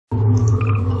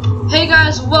Hey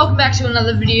guys, welcome back to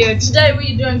another video. Today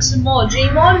we are doing some more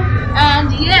gmod,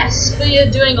 and yes, we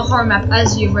are doing a horror map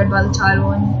as you've read by the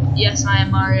title. And yes, I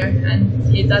am Mario,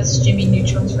 and yeah, that's Jimmy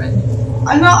Neutron's friend.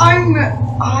 I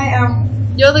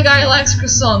am. You're the guy who likes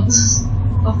croissants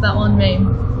off that one meme.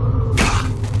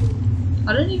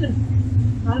 I don't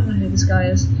know who this guy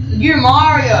is. You're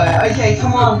Mario. Okay,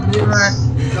 come on. Alright.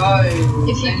 Go.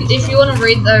 If you want to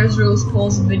read those rules,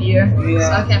 pause the video. Yeah.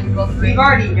 So I can't be bothered. We've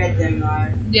already read them,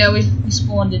 though. Yeah, we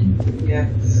spawned in. Yeah.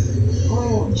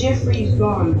 Oh, Jeffrey's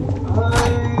gone.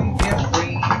 Oh,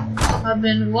 Jeffrey. I've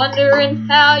been wondering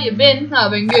how you been.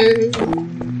 I've been good.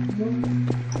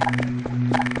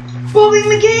 Bobby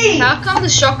McGee. How come the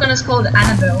shotgun is called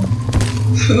Annabelle?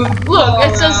 Look,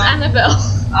 it says Annabelle.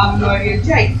 No,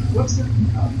 Jake. What's the?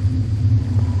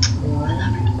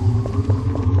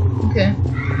 Okay.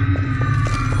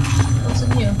 What's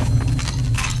in here?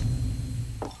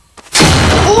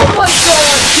 Oh my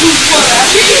god! Jesus,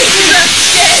 that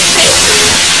scared me!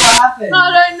 What happened? I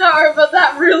don't know, but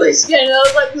that really scared me. That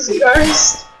was like this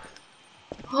ghost.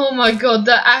 Oh my god,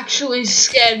 that actually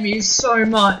scared me so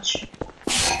much.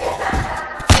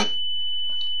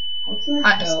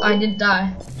 I didn't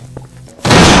die.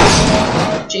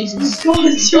 Jesus. God,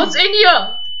 What's in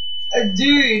here? a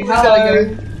dude. We gotta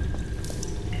go.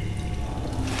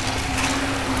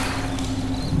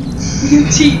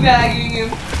 Teabagging him.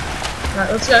 Right,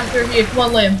 let's go through here. Come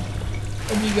on, Liam.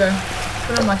 Where do you go?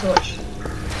 Put on my torch.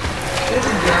 There's a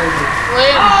girl.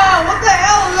 Liam! Oh, what the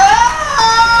hell? No!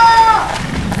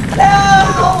 No!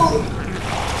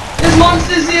 There's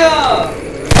monsters here!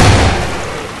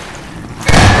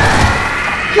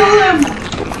 Kill him!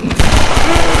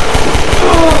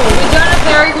 We don't have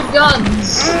very good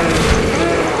guns.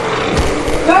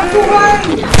 Back away! I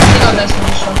think I'll best with a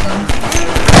shotgun.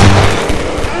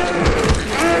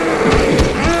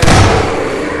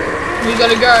 We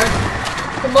gotta go.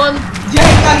 Come on. Jake,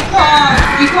 I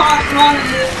can't! You can't run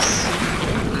this!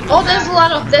 Oh, there's a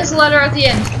ladder. There's a ladder at the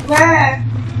end. Where?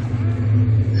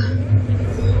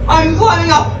 I'm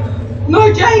climbing up!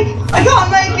 No, Jake! I can't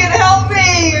make it! Help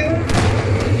me!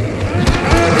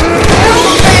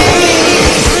 Help me!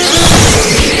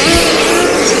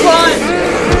 Let's climb.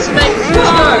 Let's make it.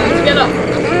 Let's go. Get up.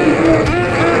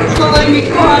 It's not letting me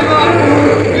climb up!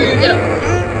 Get up.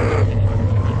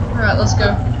 Alright, let's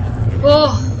go.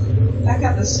 Oh. Back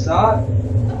at the start.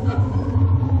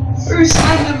 Ooh,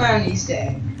 Slenderman, he's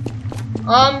there.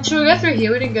 Should we go through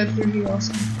here? We didn't go through here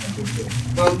also.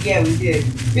 Well, yeah, we did.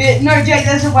 But, no, Jake,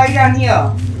 there's a way down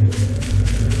here.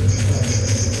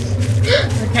 I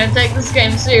can't take this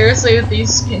game seriously with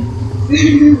these skins. There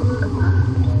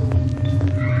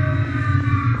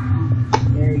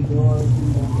you go.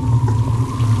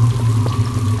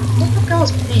 What the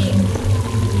girl's peeing?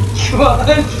 God.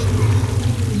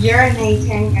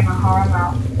 Urinating in a horror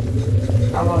mouth.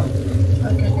 I love it.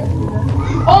 Okay, go through that.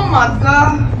 Oh my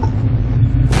god!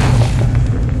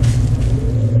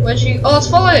 Where'd she? Oh, let's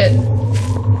follow it.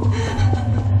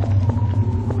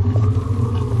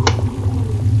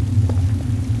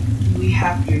 We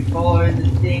have to follow the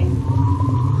thing.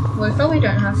 Well, we probably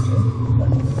don't have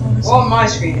to. Well, my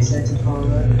screen is set to follow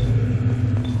it.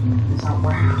 It's not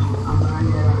where I'm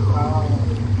running out of power.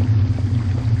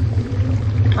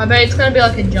 I bet it's gonna be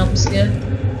like a jump scare.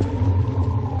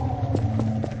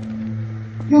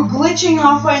 You're glitching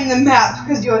halfway in the map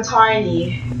because you're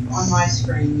tiny. On my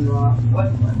screen, you are. What?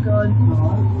 Oh my god.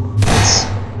 No.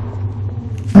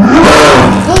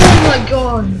 Oh my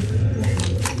god.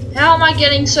 How am I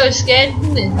getting so scared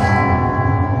from this?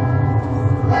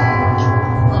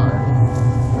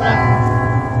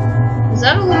 Is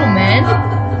that a little man?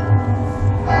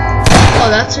 Oh,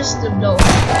 that's just a dog.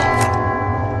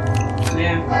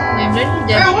 Yeah. Liam, don't you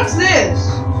dare. Hey, what's this?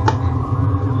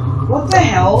 What the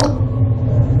hell?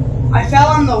 I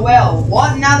fell in the well.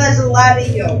 What? Now there's a ladder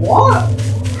here. What?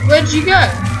 Where'd you go?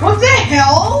 What the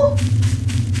hell?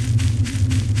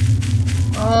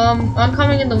 I'm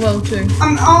coming in the well too.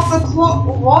 I'm off the clock.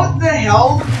 What the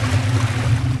hell?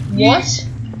 What?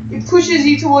 It pushes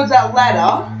you towards that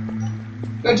ladder.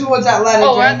 Go towards that ladder.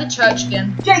 Oh, we're Jake. at the church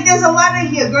again. Jake, there's a ladder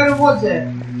here. Go towards it.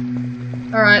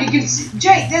 Alright. You can see.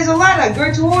 Jake, there's a ladder.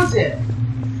 Go towards it.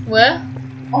 Where?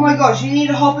 Oh my gosh, you need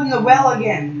to hop in the well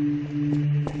again.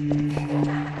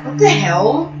 What the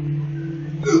hell?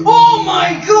 Oh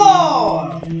my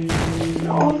god!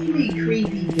 Awfully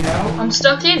creepy, girl. I'm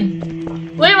stuck in.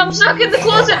 Liam, I'm stuck in the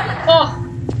closet! Oh!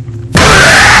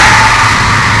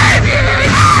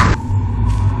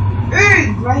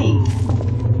 Ooh, great.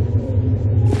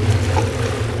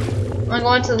 I'm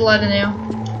going to the ladder now.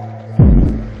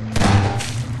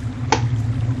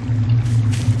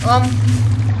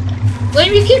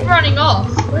 Liam, you keep running off.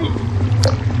 Wait.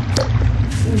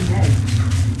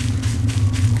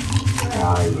 Where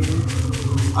are you?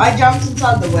 I jumped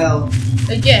inside the well.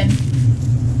 Again.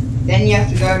 Then you have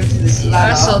to go to this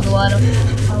ladder. I saw the ladder.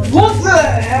 What the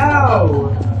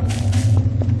hell?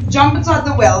 Jump inside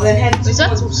the well, then head to... Is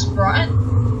that some Sprite?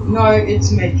 No,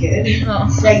 it's Medkit. Oh.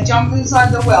 Jake, jump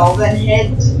inside the well, then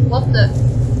head... What the?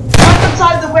 Jump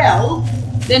inside the well,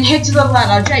 then head to the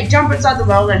ladder. Jake, jump inside the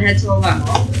well, then head to the ladder.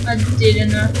 I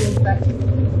didn't know. Look back.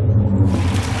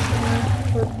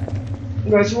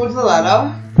 Go towards the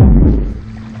ladder.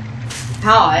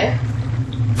 Hi.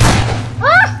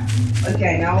 Ah!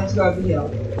 Okay, now let's go over here.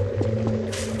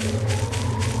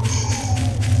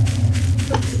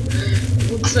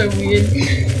 Looks so weird.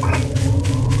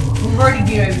 We've already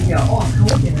been over here. Oh, can we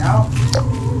get out?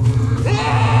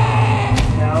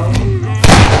 No.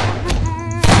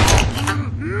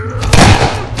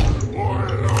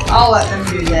 I'll let them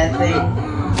do their thing.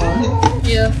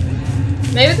 Yeah.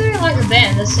 Maybe they're like a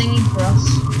band. They're singing for us.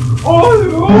 Oh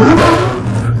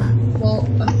Well,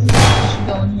 I think I should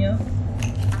go in here.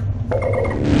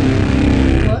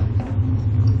 What?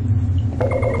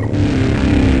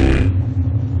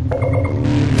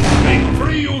 Make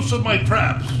free use of my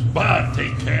traps, but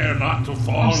take care not to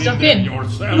fall in them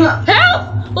yourself. Help!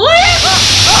 Liam!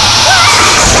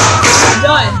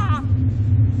 Done.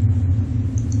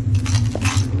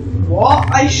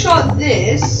 What? I shot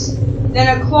this, then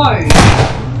a clone.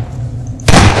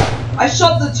 I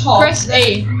shot the top. Press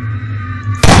A.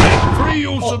 Make free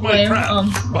use of my Liam, traps,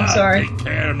 I'm but sorry. take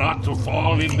care not to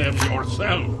fall in them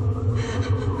yourself.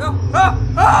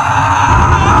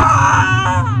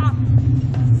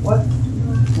 What?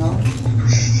 No.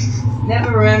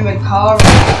 Never remember car.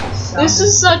 This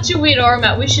is such a weird horror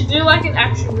map. We should do like an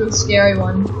actual real scary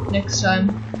one next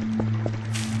time.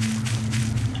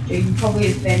 You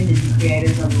probably offended the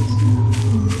creators of this.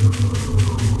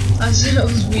 I said it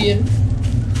was weird.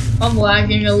 I'm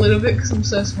lagging a little bit because I'm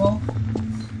so small.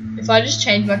 If I just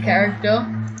change my character,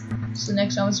 so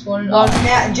next time I spawn in. Oh,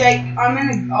 now, Jake,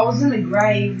 I was in a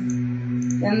grave.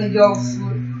 Then the girl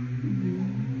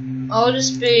flew. I'll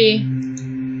just be.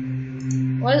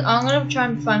 What? I'm gonna try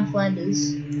and find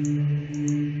Flanders.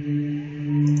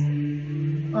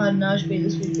 Oh no, I should be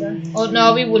this week though. Oh no,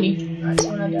 I'll be Woody. Alright, so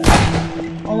when I die.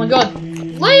 Oh my god.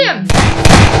 Liam!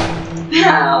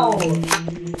 Ow!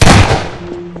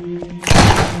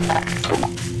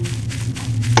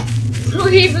 What are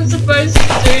we even supposed to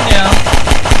do now?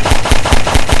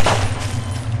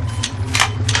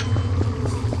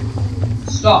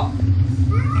 Stop.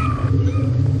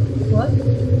 What?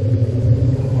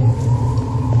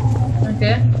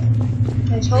 Okay.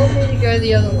 They told me to go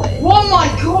the other way. Oh my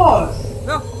god!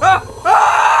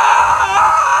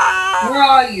 Where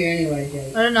are you anyway,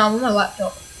 Jake? I don't know, I'm on my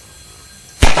laptop.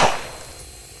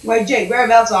 Wait, Jake,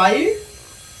 whereabouts are you?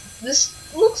 This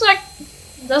looks like.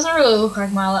 Doesn't really look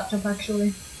like my laptop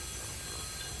actually.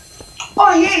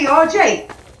 Oh, here you are,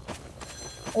 Jake.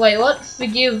 Wait, what?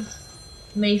 Forgive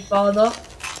me, Father.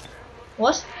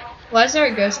 What? Why is there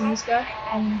a ghost in this guy?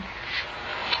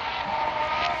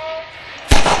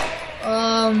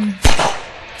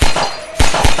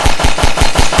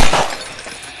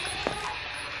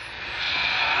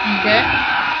 Okay.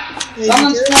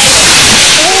 Someone's Oh!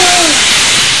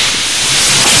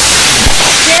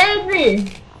 Scared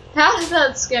me! How did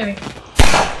that scare me?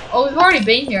 Oh, we've already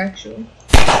been here actually.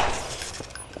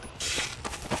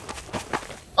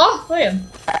 Oh, Liam.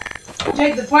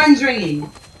 Jake, the phone's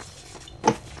ringing.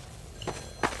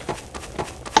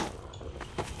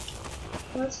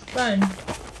 What's the phone?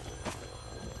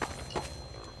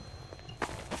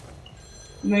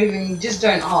 Moving, just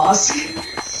don't ask.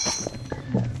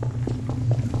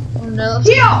 Oh no.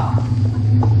 Here!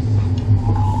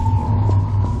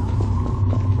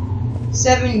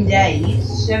 7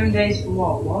 days. 7 days for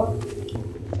what? What?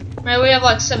 Maybe we have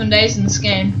like 7 days in this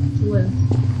game to live.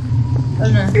 I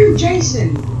don't know. Ooh,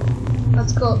 Jason!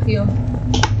 Let's go up here.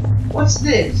 What's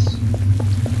this?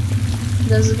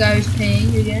 There's a guy who's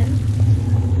peeing again.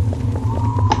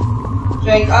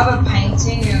 Jake, I have a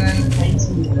painting and then the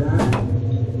painting burned.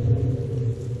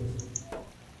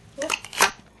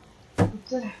 What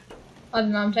the? I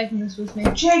don't know, I'm taking this with me.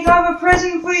 Jake, I have a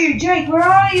present for you! Jake, where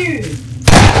are you?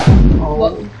 Oh.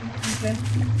 What? Okay.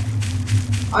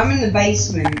 I'm in the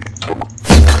basement.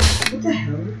 What the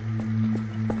hell?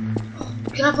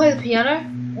 Can I play the piano?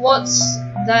 What's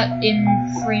that in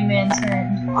Freeman's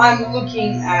hand? I'm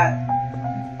looking at...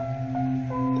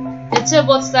 It said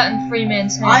what's that in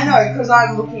Freeman's hand? I know, because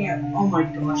I'm looking at... Oh my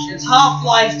gosh, it's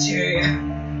Half-Life 2.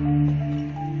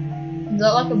 Is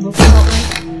that like a book or something?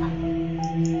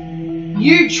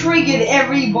 You triggered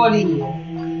everybody.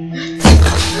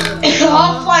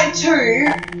 Half-Life 2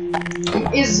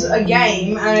 is a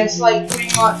game, and it's like pretty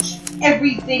much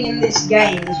everything in this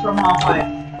game is from Half-Life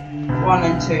 1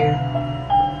 and 2.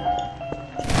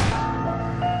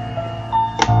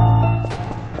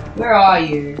 Where are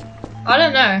you? I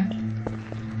don't know.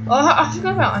 Oh, I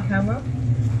forgot about my camera.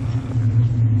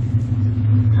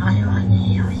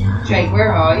 Jake,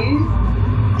 where are you?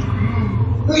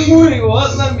 Wait,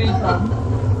 what? Let me come.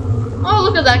 Oh,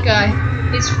 look at that guy.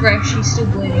 He's fresh. He's still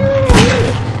bleeding.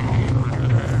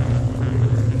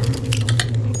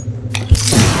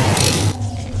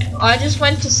 I just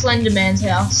went to Slender Man's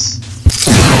house.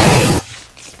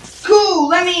 Cool,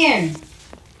 let me in.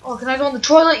 Oh, can I go on the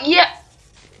toilet? Yeah.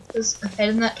 There's a head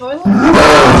in that toilet. Oh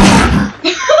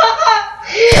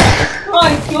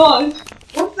my god.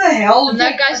 What the hell? And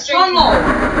that guy's tunnel.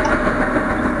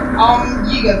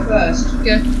 You go first.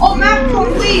 Okay. Oh, map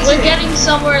completed. We're getting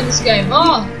somewhere in this game.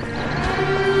 Oh.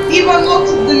 You've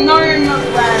unlocked the known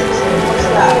lands. What's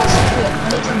that?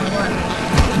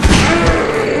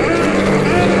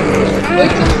 We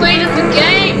completed the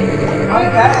game.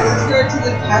 Okay, let's go to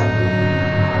the capital.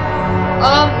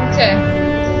 Okay.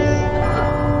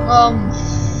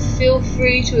 Feel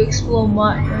free to explore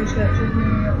my research with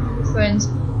your friends.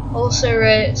 Also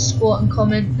rate, support, and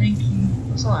comment. Thank you.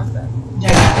 Something like that.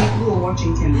 Jake, people who are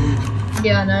watching can read.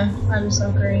 Yeah, I know. I just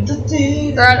agree.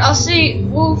 Alright, I'll see.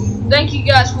 Well, thank you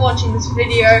guys for watching this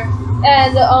video,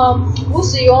 and we'll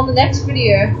see you on the next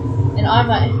video. And I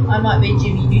might be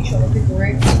Jimmy Neutron or Pickle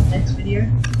Rick in the next video.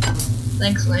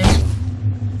 Thanks, Lane.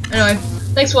 Anyway,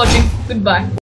 thanks for watching. Goodbye.